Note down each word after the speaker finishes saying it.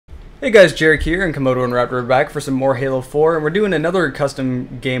Hey guys, Jarek here, and Komodo and Raptor are back for some more Halo 4, and we're doing another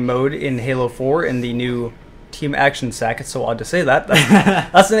custom game mode in Halo 4 in the new Team Action Sack. It's so odd to say that.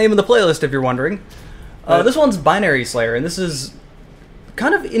 That's the name of the playlist, if you're wondering. This one's Binary Slayer, and this is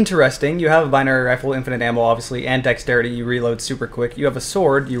kind of interesting. You have a binary rifle, infinite ammo, obviously, and dexterity. You reload super quick. You have a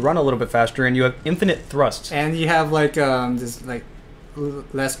sword, you run a little bit faster, and you have infinite thrusts. And you have like this like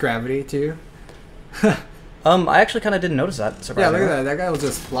less gravity too. I actually kind of didn't notice that. Yeah, look at that. That guy was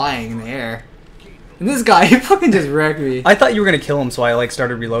just flying in the air. And this guy, he fucking just wrecked me. I thought you were going to kill him, so I like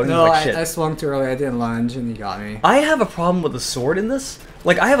started reloading. No, like, shit. I swung too early. I didn't lunge, and he got me. I have a problem with the sword in this.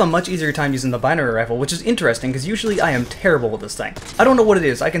 Like, I have a much easier time using the binary rifle, which is interesting, because usually I am terrible with this thing. I don't know what it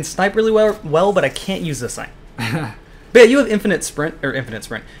is. I can snipe really well, but I can't use this thing. But yeah, you have infinite sprint.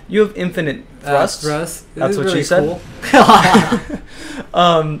 You have infinite thrust. Thrust. That's what really she said.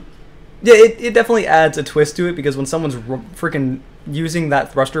 Cool. Yeah, it definitely adds a twist to it, because when someone's freaking using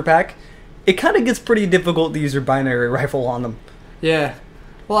that thruster pack, it kind of gets pretty difficult to use your binary rifle on them. Yeah.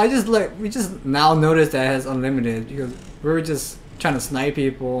 Well, we just now noticed that it has unlimited, because we were just trying to snipe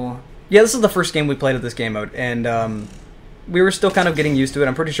people. Yeah, this is the first game we played of this game mode, and we were still kind of getting used to it.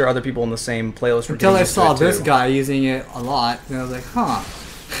 I'm pretty sure other people in the same playlist were Until getting I used to saw it this too. guy using it a lot, and I was like, huh.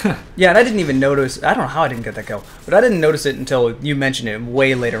 Yeah, and I didn't even notice. I don't know how I didn't get that kill, but I didn't notice it until you mentioned it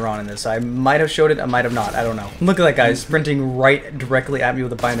way later on in this. I might have showed it, I might have not. I don't know. Look at that guy sprinting right directly at me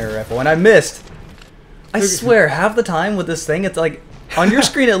with a binary rifle, and I missed. I swear, half the time with this thing, it's like on your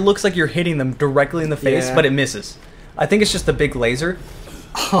screen it looks like you're hitting them directly in the face, Yeah. but it misses. I think it's just the big laser.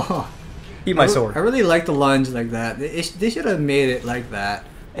 Eat my sword. I really like the lunge like that. They should have made it like that.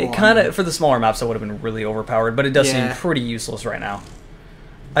 It kind of, for the smaller maps, it would have been really overpowered, but it does seem pretty useless right now.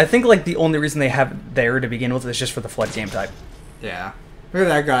 I think like the only reason they have it there to begin with is just for the flood game type. Yeah. Look at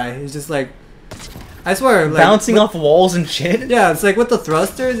that guy. He's just like, I swear, like, bouncing off walls and shit. Yeah, it's like with the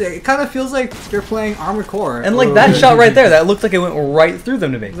thrusters, it kind of feels like you're playing Armored Core. And like that shot right there, that looked like it went right through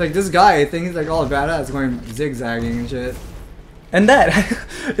them to me. It's like this guy, I think he's like all badass, going zigzagging and shit. And that,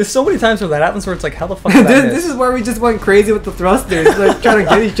 there's so many times where that happens where it's like, how the fuck did that miss? This is where we just went crazy with the thrusters, like trying to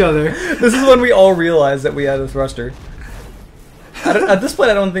get each other. This is when we all realized that we had a thruster. At this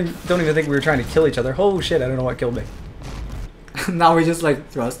point, I don't even think we were trying to kill each other. Oh shit, I don't know what killed me. Now we're just like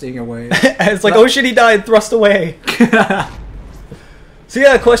thrusting away. It's like, oh shit, he died, thrust away. So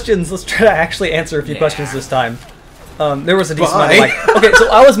yeah, questions. Let's try to actually answer a few questions this time. There was a decent amount of lag. Okay, so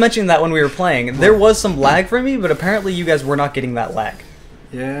I was mentioning that when we were playing. There was some lag for me, but apparently you guys were not getting that lag.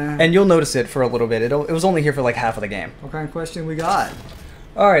 Yeah. And you'll notice it for a little bit. It was only here for like half of the game. What kind of question we got?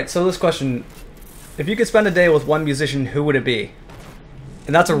 Alright, so this question. If you could spend a day with one musician, who would it be?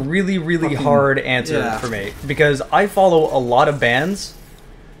 And that's a really, really hard answer for me. Because I follow a lot of bands.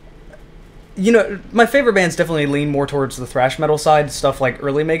 You know, my favorite bands definitely lean more towards the thrash metal side. Stuff like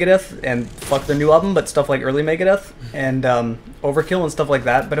early Megadeth, and fuck their new album, but stuff like early Megadeth, and Overkill and stuff like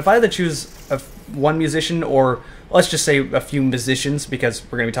that. But if I had to choose one musician, or let's just say a few musicians, because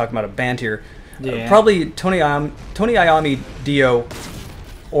we're going to be talking about a band here, probably Tony Iommi, Dio,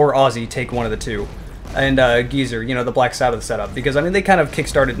 or Ozzy, take one of the two. And Geezer, you know, the Black Sabbath setup, because I mean they kind of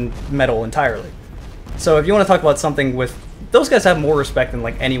kickstarted metal entirely. So if you want to talk about something with those guys, have more respect than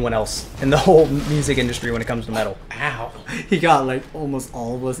like anyone else in the whole music industry when it comes to metal. Ow! He got like almost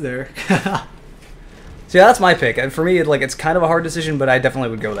all of us there. So yeah, that's my pick. And for me, it's kind of a hard decision, but I definitely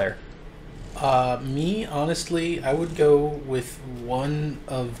would go there. Me, honestly, I would go with one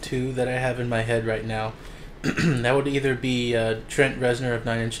of two that I have in my head right now. That would either be Trent Reznor of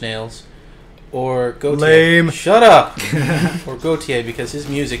Nine Inch Nails, or Gautier. Lame. Shut up. Or Gautier, because his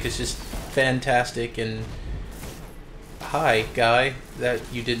music is just fantastic. And hi, guy that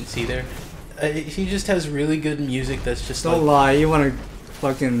you didn't see there. He just has really good music that's just Don't lie, you want to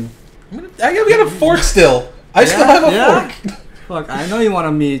fucking... I got a fork still. I still have a fork. Fuck, I know you want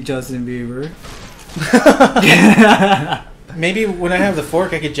to meet Justin Bieber. Maybe when I have the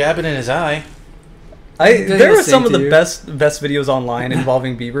fork, I could jab it in his eye. There are some of the best videos online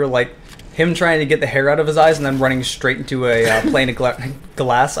involving Bieber, like him trying to get the hair out of his eyes and then running straight into a plane of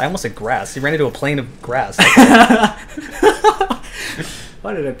glass. I almost said grass. He ran into a plane of grass.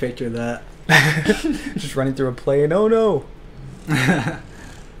 Why did I picture that? Just running through a plane. Oh no.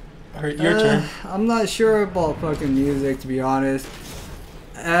 Alright, your turn. I'm not sure about fucking music, to be honest.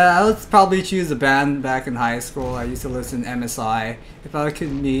 I would probably choose a band back in high school. I used to listen to MSI. If I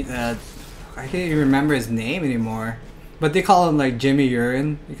could meet, I can't even remember his name anymore. But they call him like Jimmy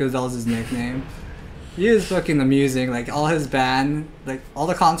Urine because that was his nickname. He is fucking amusing. Like all his band, like all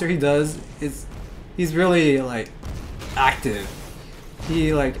the concert he does, he's really like active.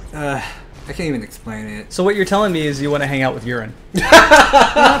 He I can't even explain it. So what you're telling me is you want to hang out with Urine.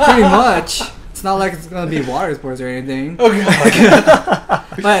 Not pretty much. It's not like it's gonna be water sports or anything. Oh god.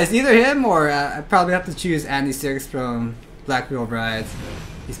 But it's either him or I probably have to choose Andy Six from Black Wheel Brides.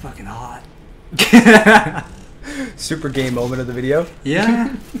 He's fucking hot. Super gay moment of the video.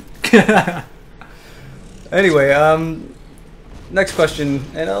 Yeah. Anyway, next question,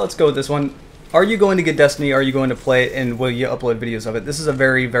 and let's go with this one. Are you going to get Destiny? Are you going to play it? And will you upload videos of it? This is a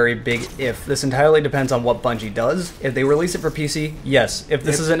very, very big if. This entirely depends on what Bungie does. If they release it for PC, yes. If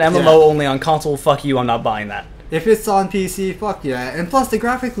this is an MMO only on console, fuck you, I'm not buying that. If it's on PC, fuck yeah. And plus, the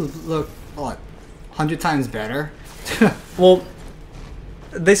graphics look, what, 100 times better? Well,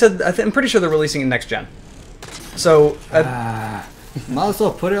 they said, I'm pretty sure they're releasing it next gen. So, might as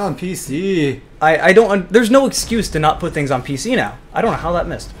well put it on PC. I don't, there's no excuse to not put things on PC now. I don't know how that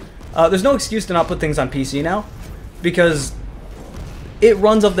missed. There's no excuse to not put things on PC now, because it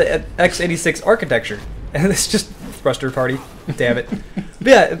runs off the x86 architecture, and it's just thruster party. Damn it! But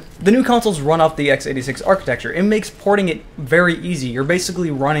yeah, the new consoles run off the x86 architecture. It makes porting it very easy. You're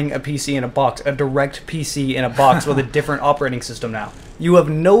basically running a PC in a box, a direct PC in a box with a different operating system now. You have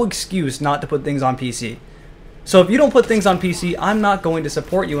no excuse not to put things on PC. So if you don't put things on PC, I'm not going to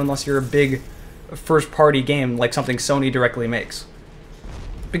support you unless you're a big first-party game like something Sony directly makes.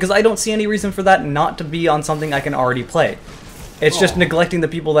 Because I don't see any reason for that not to be on something I can already play. It's just neglecting the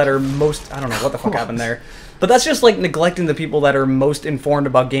people that are most... I don't know what the fuck happened there. But that's just like neglecting the people that are most informed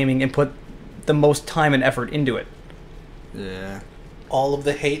about gaming and put the most time and effort into it. Yeah. All of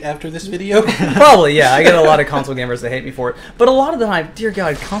the hate after this video? Probably, yeah. I get a lot of console gamers that hate me for it. But a lot of the time, dear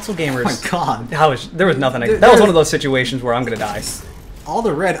God, console gamers... Oh my God. There was nothing... That was one of those situations where I'm going to die. All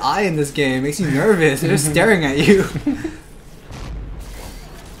the red eye in this game makes you nervous. They're just staring at you.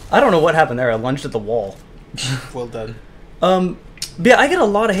 I don't know what happened there. I lunged at the wall. Well done. But yeah, I get a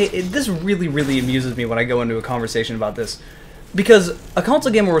lot of hate. This really, really amuses me when I go into a conversation about this. Because a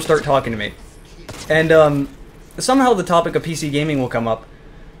console gamer will start talking to me. And somehow the topic of PC gaming will come up.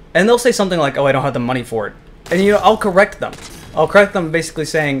 And they'll say something like, oh, I don't have the money for it. And, you know, I'll correct them. I'll correct them basically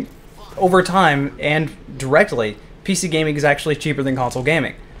saying, over time and directly, PC gaming is actually cheaper than console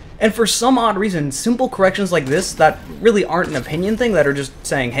gaming. And for some odd reason, simple corrections like this that really aren't an opinion thing, that are just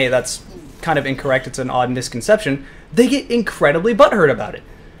saying, hey, that's kind of incorrect, it's an odd misconception, they get incredibly butthurt about it.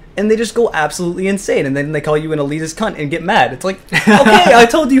 And they just go absolutely insane, and then they call you an elitist cunt and get mad. It's like, okay, I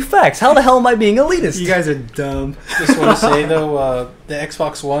told you facts. How the hell am I being elitist? You guys are dumb. Just want to say, though, the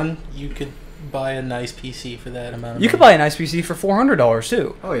Xbox One, you could buy a nice PC for that amount of money. You could buy a nice PC for $400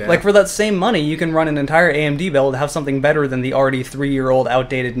 too. Oh yeah. Like for that same money, you can run an entire AMD build, have something better than the already 3-year-old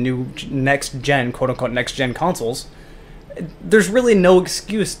outdated new next gen, quote unquote next gen consoles. There's really no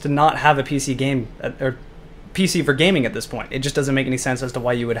excuse to not have a PC game or PC for gaming at this point. It just doesn't make any sense as to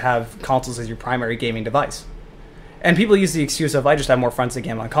why you would have consoles as your primary gaming device. And people use the excuse of, I just have more friends that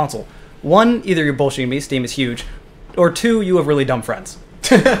game on console. One, either you're bullshitting me, Steam is huge, or two, you have really dumb friends.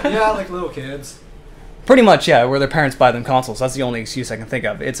 Yeah, like little kids. Pretty much, yeah, where their parents buy them consoles. That's the only excuse I can think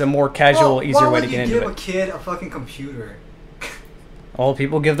of. It's a more casual, easier way to get into it. Why would you give a kid a fucking computer? Well,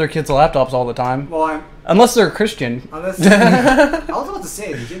 people give their kids laptops all the time. Well, unless they're Christian. I was about to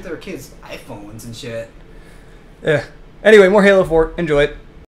say, they give their kids iPhones and shit. Yeah. Anyway, more Halo 4. Enjoy it.